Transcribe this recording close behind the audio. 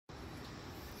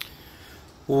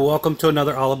Welcome to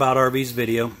another All About RVs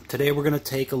video. Today we're going to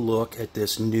take a look at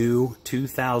this new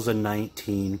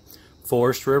 2019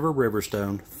 Forest River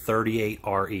Riverstone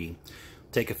 38RE.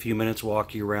 Take a few minutes,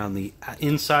 walk you around the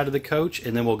inside of the coach,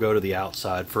 and then we'll go to the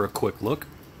outside for a quick look.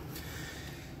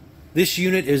 This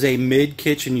unit is a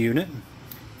mid-kitchen unit.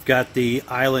 We've got the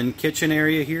island kitchen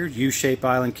area here, U-shaped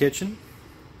island kitchen.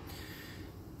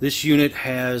 This unit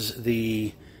has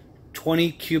the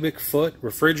 20 cubic foot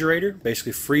refrigerator,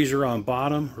 basically freezer on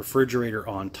bottom, refrigerator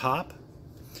on top.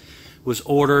 Was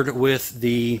ordered with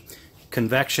the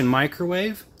convection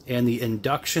microwave and the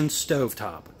induction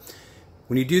stovetop.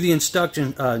 When you do the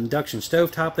induction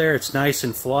stovetop there, it's nice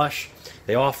and flush.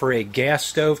 They offer a gas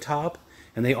stovetop,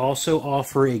 and they also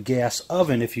offer a gas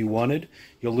oven if you wanted.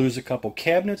 You'll lose a couple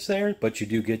cabinets there, but you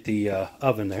do get the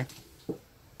oven there.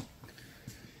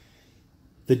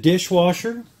 The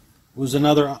dishwasher was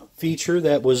another feature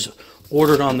that was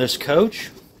ordered on this coach.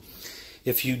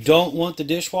 If you don't want the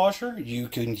dishwasher, you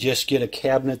can just get a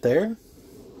cabinet there.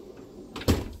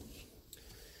 A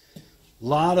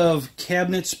lot of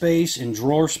cabinet space and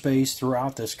drawer space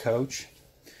throughout this coach.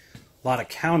 A lot of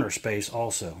counter space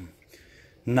also.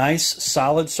 Nice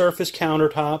solid surface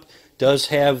countertop. Does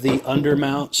have the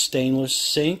undermount stainless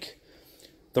sink.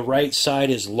 The right side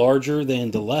is larger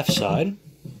than the left side.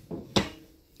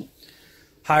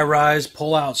 High-rise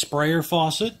pull-out sprayer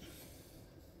faucet.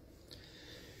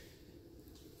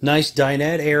 Nice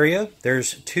dinette area.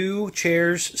 There's two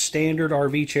chairs, standard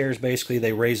RV chairs basically.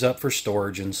 They raise up for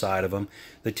storage inside of them.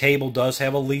 The table does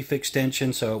have a leaf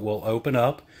extension, so it will open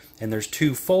up. And there's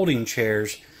two folding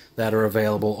chairs that are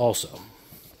available also.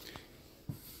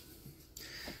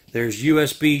 There's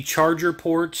USB charger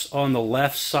ports on the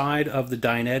left side of the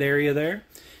dinette area there.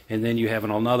 And then you have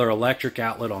another electric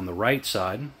outlet on the right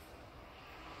side.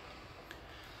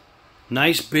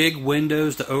 Nice big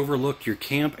windows to overlook your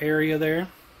camp area there.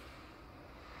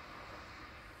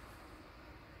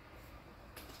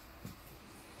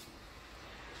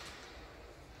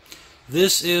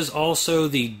 This is also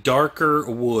the darker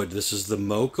wood. This is the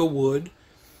mocha wood.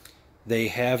 They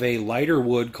have a lighter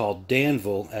wood called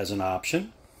Danville as an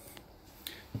option.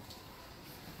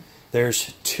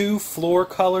 There's two floor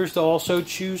colors to also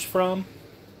choose from,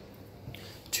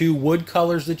 two wood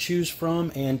colors to choose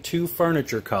from, and two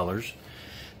furniture colors.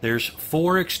 There's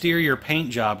 4 exterior paint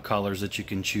job colors that you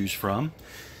can choose from.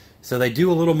 So they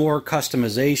do a little more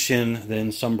customization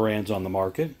than some brands on the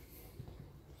market.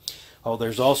 Oh,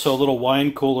 there's also a little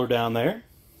wine cooler down there.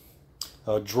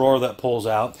 A drawer that pulls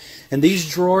out. And these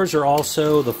drawers are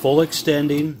also the full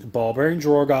extending ball bearing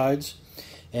drawer guides.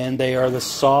 And they are the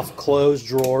soft close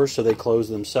drawers, so they close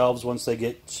themselves once they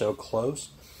get so close.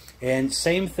 And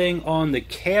same thing on the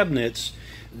cabinets.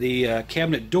 The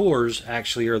cabinet doors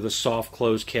actually are the soft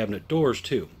close cabinet doors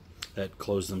too that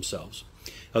close themselves.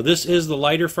 Now, this is the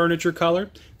lighter furniture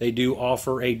color. They do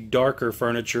offer a darker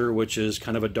furniture, which is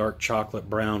kind of a dark chocolate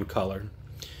brown color.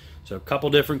 So a couple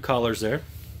different colors there.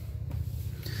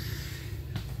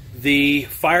 The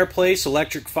fireplace,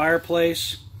 electric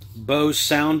fireplace, Bose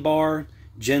soundbar,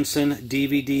 Jensen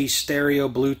DVD stereo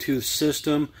Bluetooth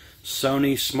system,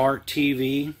 Sony smart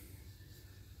TV.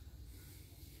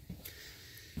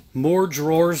 More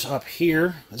drawers up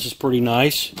here. This is pretty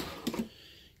nice.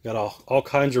 Got all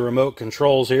kinds of remote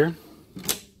controls here.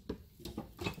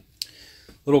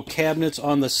 Little cabinets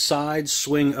on the side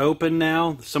swing open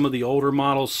now. Some of the older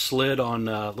models slid on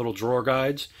little drawer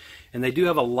guides. And they do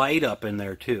have a light up in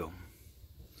there too.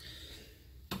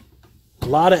 A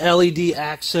lot of LED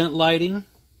accent lighting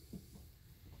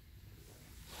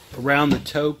around the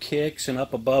toe kicks and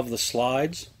up above the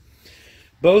slides.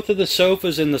 Both of the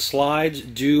sofas and the slides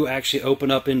do actually open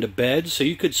up into beds, so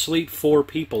you could sleep 4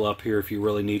 people up here if you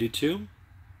really needed to.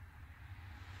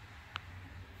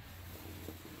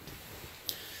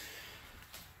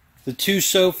 The 2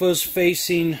 sofas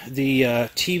facing the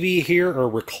TV here are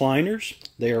recliners.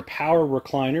 They are power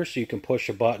recliners, so you can push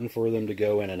a button for them to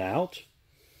go in and out.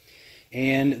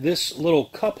 And this little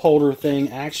cup holder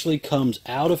thing actually comes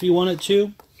out if you want it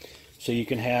to, so you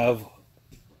can have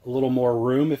a little more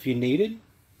room if you needed.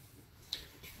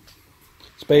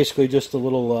 It's basically just a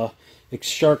little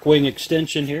shark wing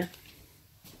extension here.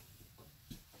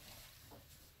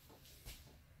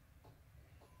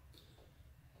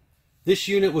 This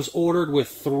unit was ordered with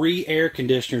 3 air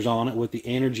conditioners on it with the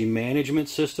energy management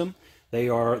system. They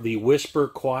are the Whisper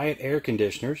Quiet air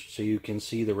conditioners, so you can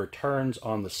see the returns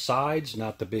on the sides,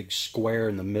 not the big square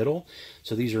in the middle.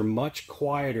 So these are much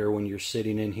quieter when you're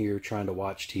sitting in here trying to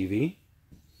watch TV.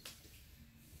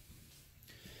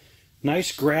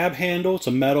 Nice grab handle. It's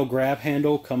a metal grab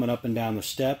handle coming up and down the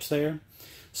steps there.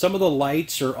 Some of the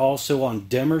lights are also on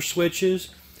dimmer switches.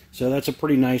 So that's a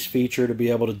pretty nice feature to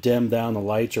be able to dim down the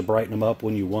lights or brighten them up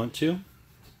when you want to.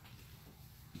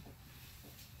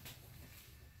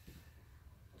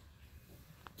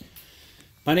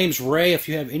 My name's Ray. If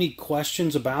you have any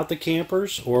questions about the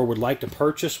campers or would like to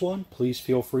purchase one, please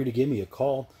feel free to give me a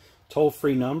call.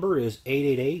 Toll-free number is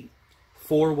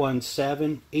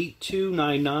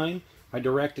 888-417-8299. My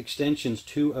direct extension is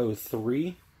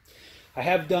 203. I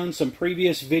have done some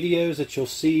previous videos that you'll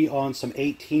see on some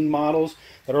 18 models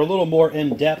that are a little more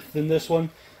in-depth than this one.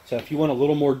 So if you want a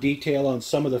little more detail on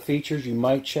some of the features, you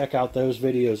might check out those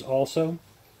videos also.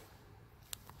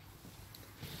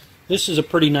 This is a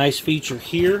pretty nice feature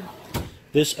here.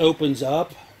 This opens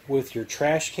up with your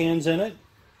trash cans in it,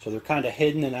 so they're kind of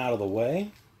hidden and out of the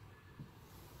way.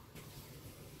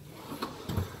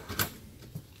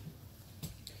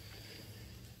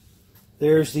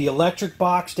 There's the electric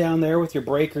box down there with your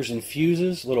breakers and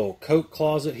fuses, little coat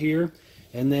closet here,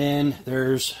 and then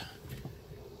there's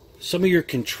some of your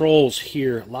controls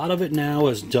here. A lot of it now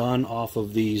is done off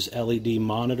of these LED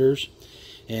monitors.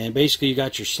 And basically you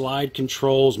got your slide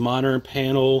controls, monitor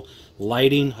panel,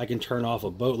 lighting. I can turn off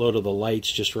a boatload of the lights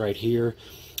just right here.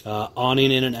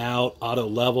 Awning in and out, auto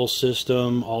level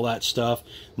system, all that stuff.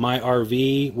 My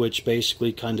RV, which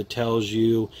basically kind of tells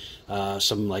you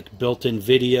some like built-in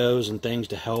videos and things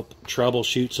to help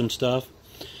troubleshoot some stuff.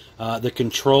 The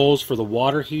controls for the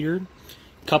water heater.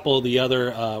 A couple of the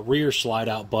other rear slide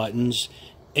out buttons.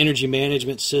 Energy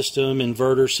management system,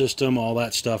 inverter system, all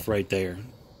that stuff right there.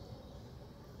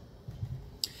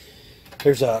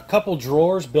 There's a couple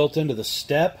drawers built into the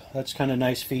step. That's kind of a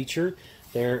nice feature.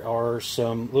 There are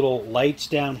some little lights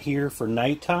down here for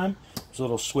nighttime. There's a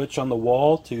little switch on the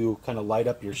wall to kind of light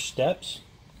up your steps.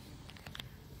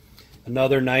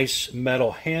 Another nice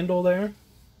metal handle there.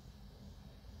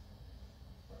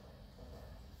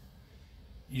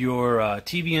 Your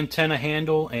TV antenna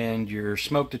handle and your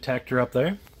smoke detector up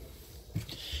there.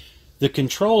 The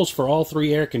controls for all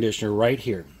three air conditioners right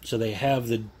here. So they have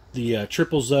the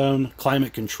triple zone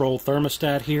climate control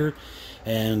thermostat here,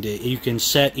 and you can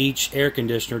set each air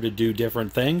conditioner to do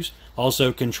different things.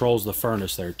 Also controls the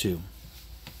furnace there too.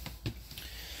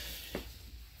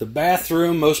 The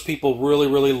bathroom, most people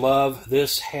really love.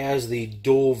 This has the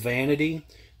dual vanity,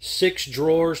 6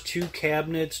 drawers, 2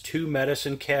 cabinets, 2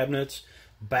 medicine cabinets,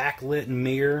 backlit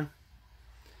mirror,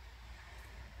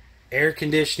 air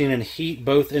conditioning and heat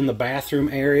both in the bathroom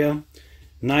area.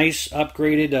 Nice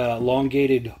upgraded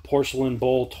elongated porcelain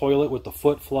bowl toilet with the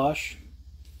foot flush.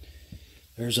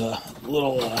 There's a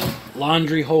little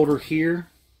laundry holder here.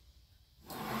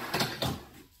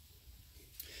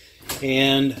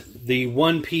 And the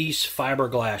one-piece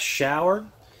fiberglass shower.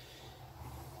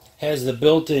 Has the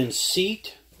built-in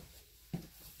seat.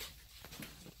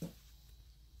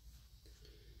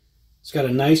 It's got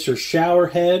a nicer shower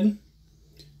head.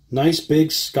 Nice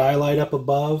big skylight up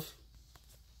above.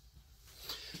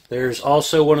 There's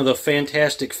also one of the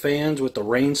fantastic fans with the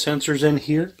rain sensors in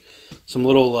here. Some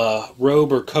little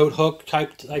robe or coat hook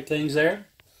type things there.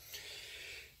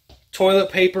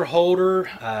 Toilet paper holder,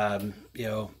 you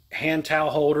know, hand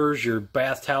towel holders, your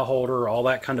bath towel holder, all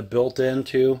that kind of built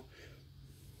into.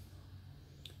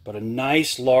 But a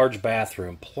nice large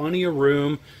bathroom. Plenty of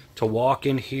room to walk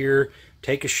in here,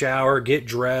 take a shower, get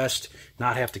dressed,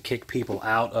 not have to kick people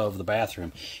out of the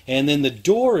bathroom. And then the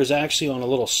door is actually on a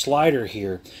little slider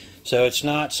here. So it's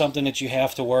not something that you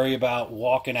have to worry about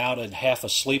walking out and half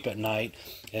asleep at night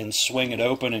and swing it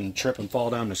open and trip and fall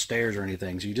down the stairs or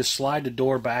anything. So you just slide the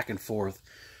door back and forth.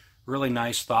 Really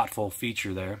nice, thoughtful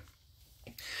feature there.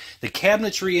 The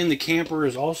cabinetry in the camper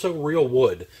is also real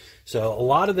wood. So a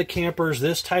lot of the campers,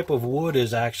 this type of wood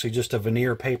is actually just a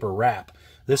veneer paper wrap.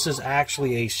 This is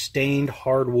actually a stained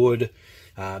hardwood,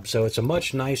 so it's a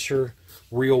much nicer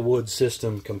real wood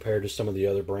system compared to some of the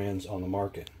other brands on the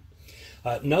market.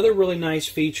 Another really nice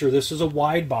feature, this is a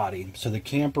wide body, so the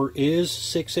camper is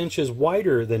 6 inches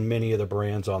wider than many of the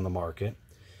brands on the market,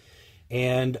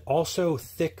 and also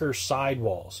thicker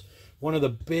sidewalls. One of the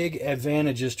big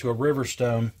advantages to a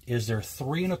Riverstone is their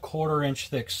 3¼ inch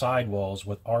thick sidewalls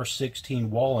with R16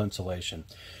 wall insulation.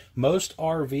 Most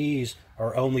RVs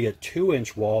are only a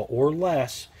 2-inch wall or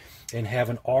less and have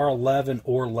an R11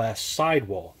 or less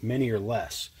sidewall, many are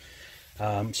less.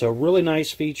 So really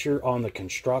nice feature on the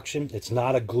construction. It's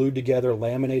not a glued together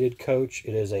laminated coach.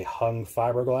 It is a hung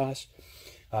fiberglass.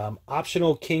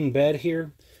 Optional king bed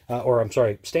here,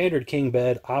 standard king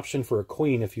bed, option for a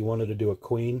queen if you wanted to do a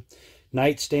queen.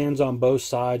 Nightstands on both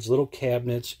sides, little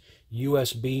cabinets,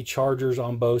 USB chargers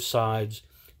on both sides,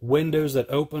 windows that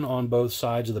open on both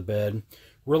sides of the bed.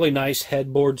 Really nice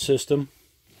headboard system.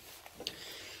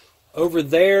 Over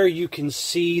there you can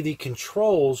see the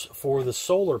controls for the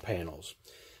solar panels.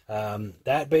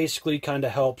 That basically kind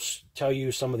of helps tell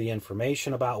you some of the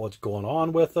information about what's going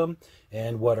on with them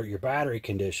and what your battery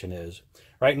condition is.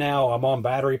 Right now I'm on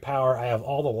battery power. I have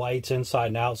all the lights inside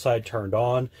and outside turned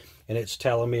on, and it's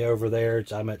telling me over there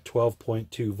I'm at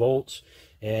 12.2 volts,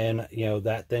 and you know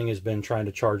that thing has been trying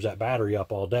to charge that battery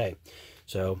up all day.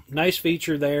 So nice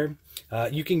feature there.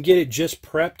 You can get it just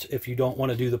prepped if you don't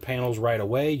want to do the panels right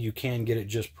away. You can get it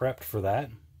just prepped for that.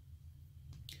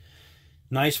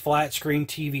 Nice flat screen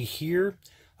TV here.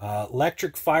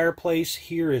 Electric fireplace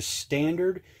here is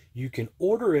standard. You can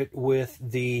order it with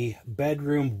the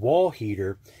bedroom wall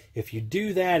heater. If you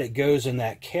do that, it goes in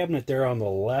that cabinet there on the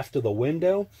left of the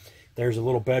window. There's a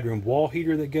little bedroom wall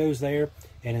heater that goes there.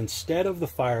 And instead of the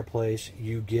fireplace,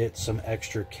 you get some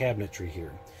extra cabinetry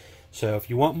here. So if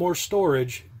you want more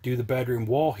storage, do the bedroom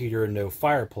wall heater and no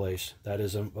fireplace. That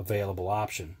is an available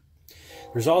option.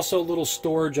 There's also a little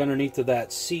storage underneath of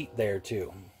that seat there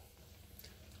too.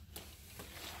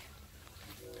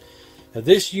 Now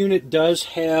this unit does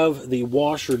have the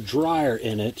washer dryer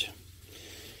in it,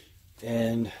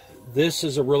 and this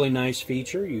is a really nice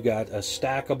feature. You got a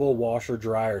stackable washer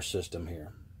dryer system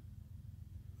here.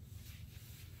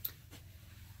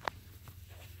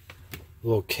 A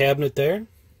little cabinet there,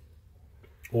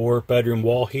 or bedroom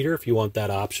wall heater if you want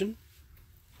that option.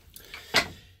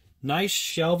 Nice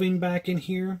shelving back in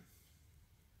here.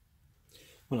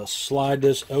 I'm going to slide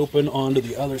this open onto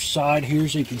the other side here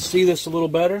so you can see this a little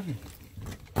better.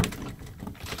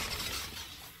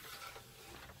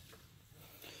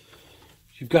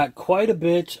 You've got quite a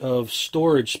bit of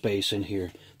storage space in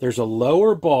here. There's a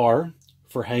lower bar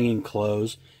for hanging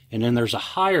clothes, and then there's a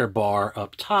higher bar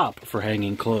up top for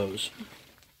hanging clothes.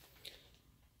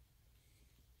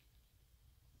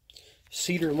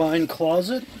 Cedar lined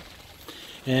closet,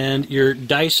 and your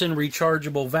Dyson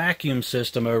rechargeable vacuum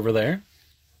system over there.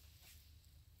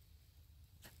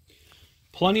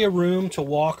 Plenty of room to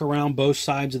walk around both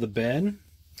sides of the bed.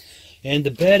 And the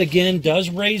bed again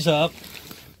does raise up,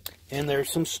 and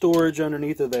there's some storage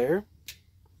underneath of there.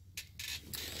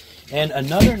 And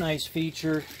another nice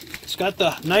feature, it's got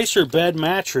the nicer bed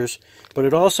mattress, but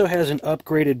it also has an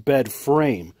upgraded bed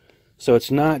frame. So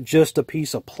it's not just a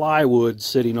piece of plywood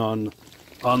sitting on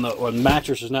the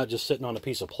mattress is not just sitting on a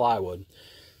piece of plywood.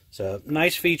 So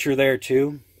nice feature there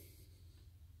too.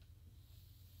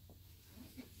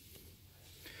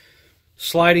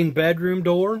 Sliding bedroom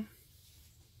door.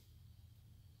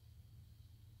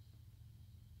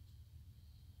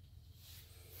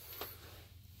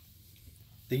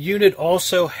 The unit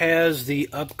also has the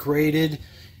upgraded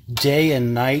day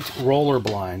and night roller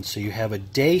blind. So you have a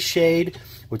day shade,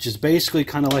 which is basically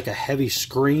kind of like a heavy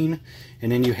screen, and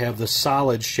then you have the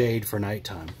solid shade for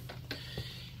nighttime.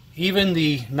 Even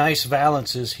the nice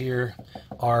valances here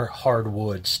are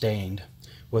hardwood stained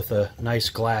with a nice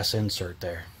glass insert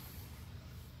there.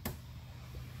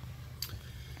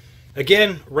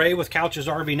 Again, Ray with Couches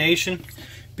RV Nation.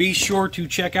 Be sure to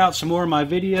check out some more of my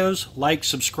videos. Like,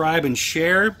 subscribe, and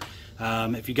share.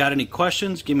 If you got any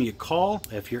questions, give me a call.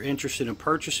 If you're interested in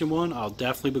purchasing one, I'll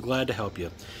definitely be glad to help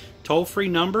you. Toll-free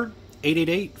number,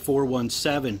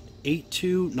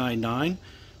 888-417-8299.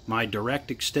 My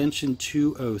direct extension,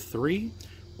 203.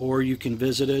 Or you can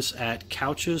visit us at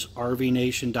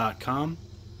couchesrvnation.com.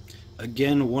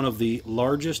 Again, one of the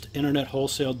largest internet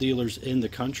wholesale dealers in the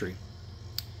country.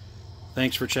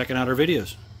 Thanks for checking out our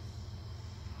videos.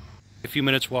 A few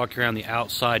minutes walk around the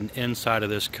outside and inside of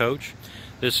this coach.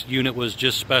 This unit was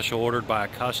just special ordered by a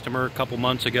customer a couple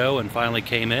months ago and finally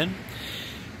came in.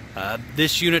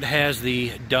 This unit has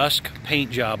the dusk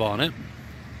paint job on it.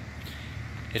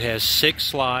 It has 6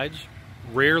 slides,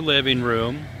 rear living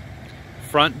room,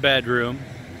 front bedroom,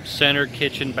 center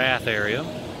kitchen bath area.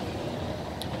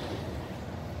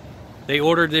 They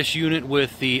ordered this unit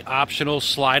with the optional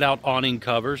slide out awning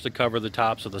covers to cover the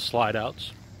tops of the slide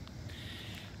outs.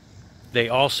 They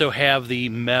also have the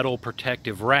metal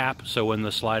protective wrap, so when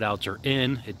the slide outs are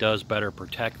in, it does better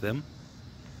protect them.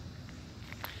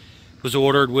 It was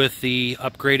ordered with the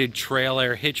upgraded Trail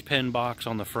Air hitch pin box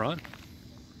on the front.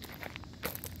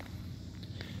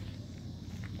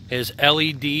 It has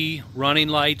LED running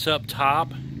lights up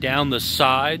top, down the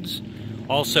sides.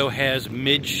 Also has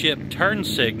midship turn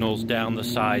signals down the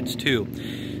sides too.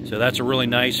 So that's a really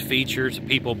nice feature, so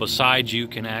people beside you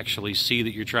can actually see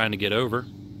that you're trying to get over.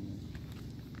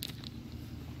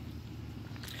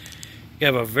 You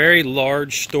have a very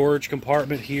large storage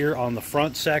compartment here on the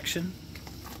front section.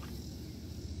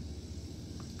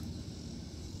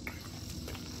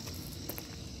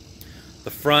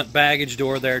 The front baggage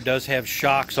door there does have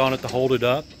shocks on it to hold it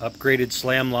up. Upgraded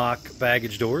slam lock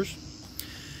baggage doors.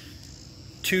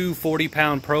 2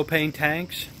 40-pound propane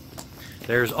tanks.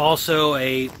 There's also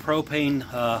a propane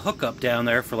hookup down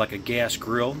there for like a gas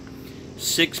grill.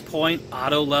 6-point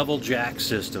auto level jack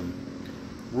system.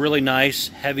 Really nice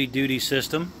heavy duty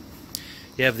system.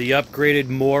 You have the upgraded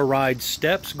more ride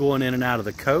steps going in and out of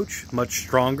the coach, much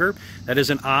stronger. That is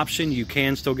an option. You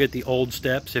can still get the old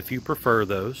steps if you prefer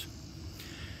those.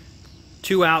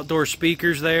 2 outdoor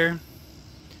speakers there.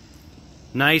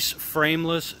 Nice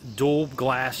frameless dual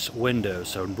glass windows,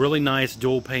 so really nice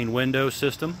dual pane window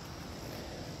system.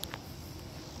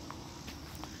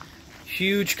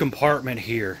 Huge compartment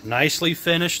here, nicely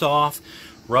finished off,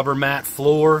 rubber mat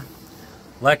floor,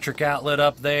 electric outlet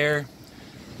up there,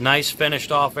 nice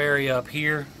finished off area up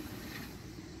here.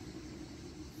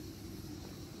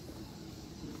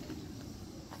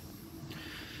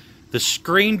 The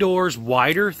screen door's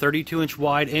wider, 32-inch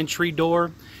wide entry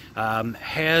door.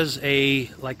 Has a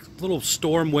like little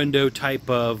storm window type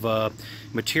of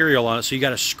material on it. So you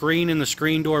got a screen in the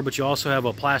screen door, but you also have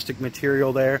a plastic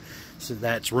material there, so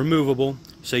that's removable.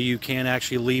 So you can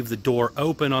actually leave the door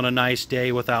open on a nice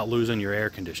day without losing your air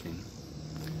conditioning.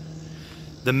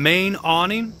 The main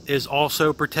awning is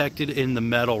also protected in the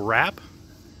metal wrap.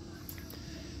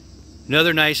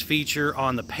 Another nice feature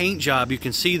on the paint job, you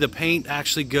can see the paint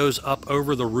actually goes up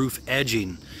over the roof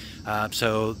edging.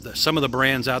 Some of the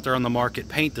brands out there on the market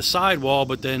paint the sidewall,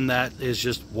 but then that is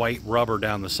just white rubber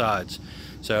down the sides.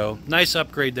 So nice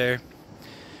upgrade there.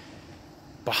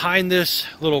 Behind this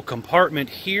little compartment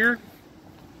here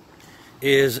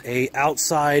is a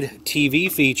outside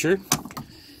TV feature.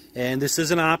 And this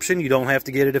is an option. You don't have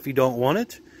to get it if you don't want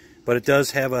it. But it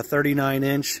does have a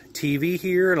 39-inch TV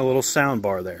here and a little sound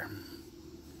bar there.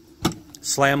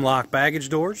 Slam lock baggage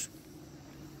doors.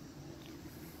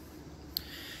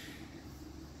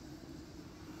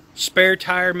 Spare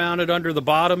tire mounted under the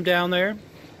bottom down there.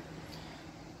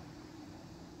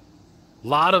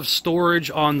 Lot of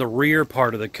storage on the rear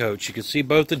part of the coach. You can see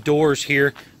both the doors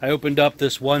here. I opened up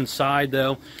this one side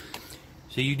though.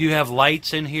 So you do have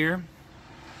lights in here.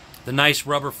 The nice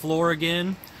rubber floor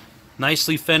again.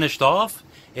 Nicely finished off.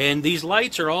 And these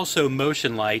lights are also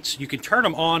motion lights. You can turn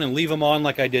them on and leave them on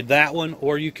like I did that one,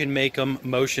 or you can make them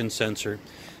motion sensor.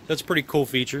 That's a pretty cool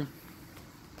feature.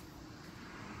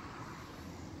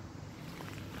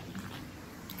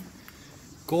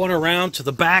 Going around to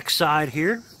the back side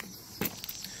here,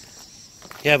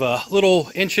 you have a little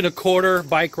 1.25-inch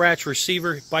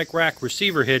bike rack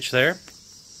receiver hitch there.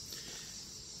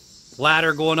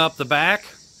 Ladder going up the back.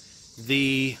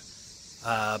 The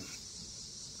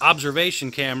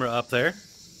observation camera up there.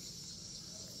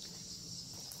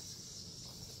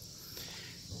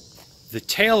 The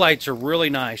tail lights are really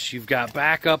nice. You've got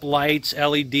backup lights,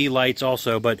 LED lights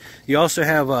also, but you also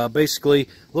have basically a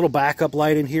little backup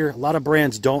light in here. A lot of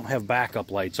brands don't have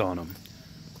backup lights on them.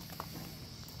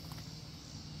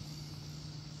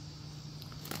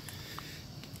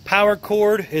 Power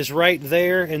cord is right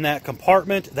there in that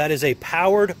compartment. That is a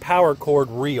powered power cord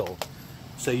reel.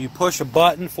 So you push a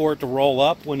button for it to roll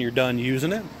up when you're done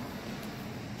using it.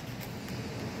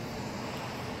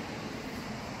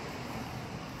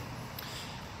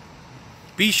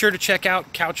 Be sure to check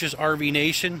out Couch's RV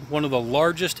Nation, one of the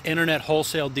largest internet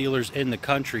wholesale dealers in the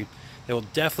country. They will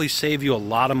definitely save you a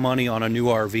lot of money on a new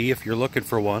RV if you're looking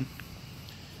for one.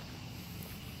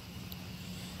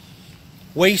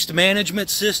 Waste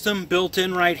management system built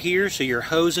in right here, so your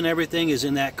hose and everything is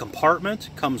in that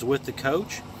compartment, comes with the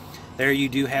coach. There you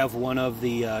do have one of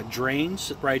the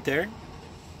drains right there.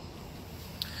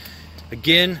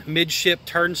 Again, midship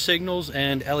turn signals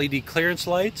and LED clearance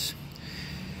lights.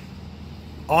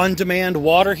 On-demand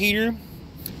water heater.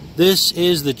 This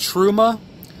is the Truma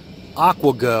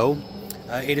AquaGo.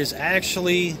 It is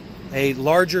actually a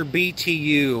larger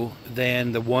BTU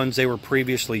than the ones they were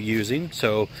previously using.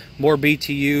 So more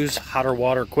BTUs, hotter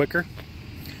water quicker.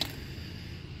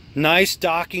 Nice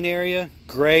docking area,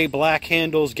 gray, black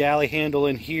handles, galley handle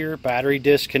in here, battery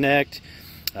disconnect,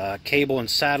 cable and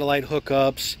satellite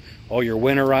hookups, all your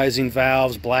winterizing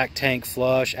valves, black tank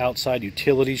flush, outside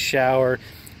utilities shower,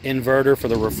 inverter for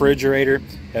the refrigerator,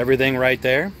 everything right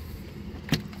there.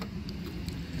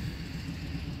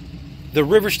 The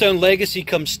Riverstone Legacy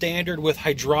comes standard with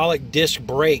hydraulic disc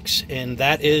brakes, and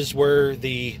that is where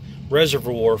the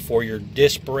reservoir for your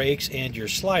disc brakes and your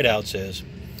slide outs is.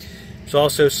 There's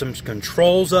also some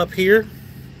controls up here,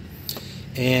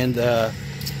 and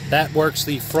that works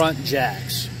the front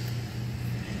jacks.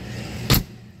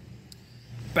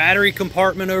 Battery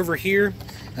compartment over here.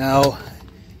 Now,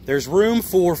 there's room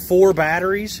for 4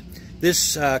 batteries.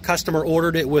 This customer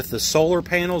ordered it with the solar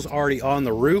panels already on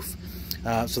the roof.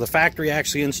 So the factory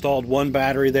actually installed one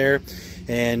battery there,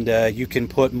 and you can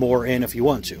put more in if you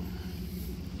want to.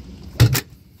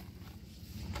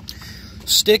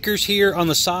 Stickers here on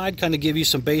the side kind of give you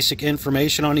some basic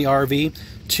information on the RV.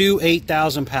 2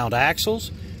 8,000-pound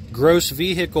axles. Gross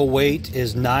vehicle weight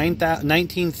is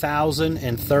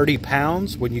 19,030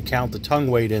 pounds when you count the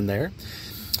tongue weight in there.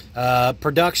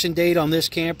 Production date on this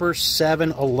camper,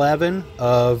 7/11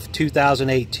 of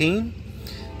 2018.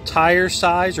 Tire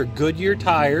size are Goodyear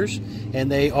tires,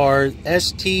 and they are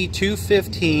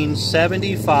ST215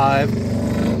 75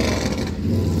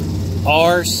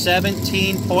 R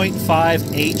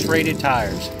 17.5 H-rated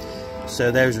tires.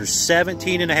 So those are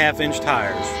 17.5-inch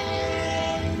tires.